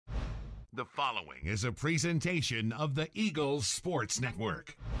The following is a presentation of the Eagles Sports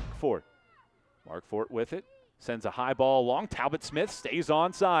Network. Fort. Mark Fort with it. Sends a high ball along. Talbot Smith stays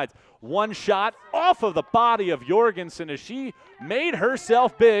on sides. One shot off of the body of Jorgensen as she made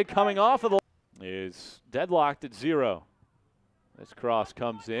herself big coming off of the is deadlocked at 0. This cross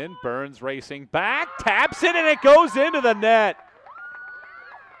comes in. Burns racing back. Taps it and it goes into the net.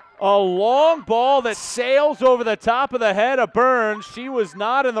 A long ball that sails over the top of the head of Burns. She was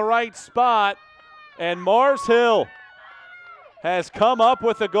not in the right spot. And Mars Hill has come up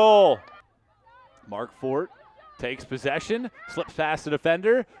with a goal. Mark Fort takes possession, slips past the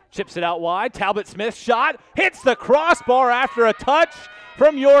defender, chips it out wide. Talbot Smith shot, hits the crossbar after a touch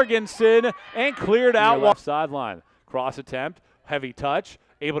from Jorgensen and cleared out left sideline. Cross attempt, heavy touch,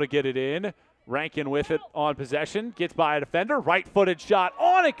 able to get it in. Rankin with it on possession, gets by a defender, right-footed shot,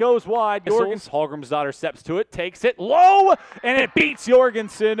 on it goes wide. Hallgrim's daughter steps to it, takes it low, and it beats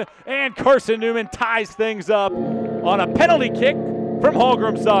Jorgensen, and Carson-Newman ties things up on a penalty kick from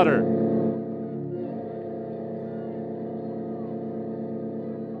Hallgrim's daughter.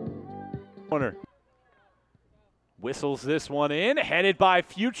 Corner. Whistles this one in, headed by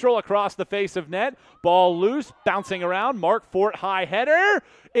Futrell across the face of net. Ball loose, bouncing around. Mark Fort high header.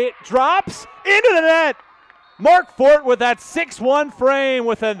 It drops into the net. Mark Fort with that 6-1 frame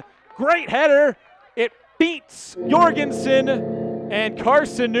with a great header. It beats Jorgensen, and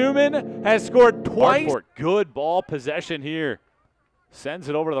Carson-Newman has scored twice. Mark Fort, good ball possession here. Sends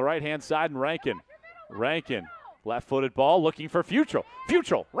it over to the right-hand side, and Rankin, left-footed ball looking for Futrell.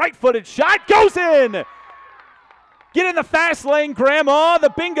 Futrell, right-footed shot, goes in. Get in the fast lane, Grandma. The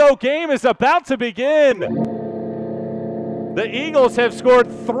bingo game is about to begin. The Eagles have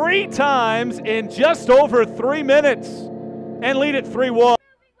scored 3 times in just over 3 minutes and lead it 3-1.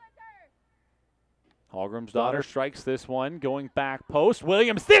 Hallgrim's daughter strikes this one, going back post.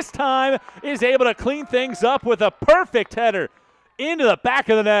 Williams this time is able to clean things up with a perfect header into the back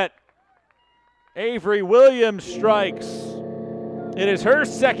of the net. Avery Williams strikes. It is her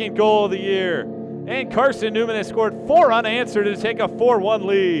second goal of the year. And Carson-Newman has scored 4 unanswered to take a 4-1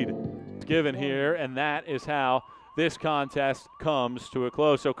 lead. It's given here, and that is how this contest comes to a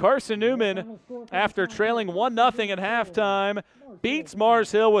close. So Carson-Newman, after trailing 1-0 at halftime, beats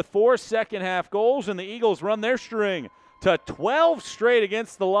Mars Hill with 4 second-half goals, and the Eagles run their string to 12 straight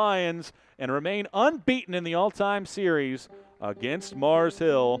against the Lions and remain unbeaten in the all-time series against Mars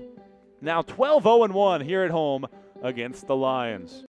Hill. Now 12-0-1 here at home against the Lions.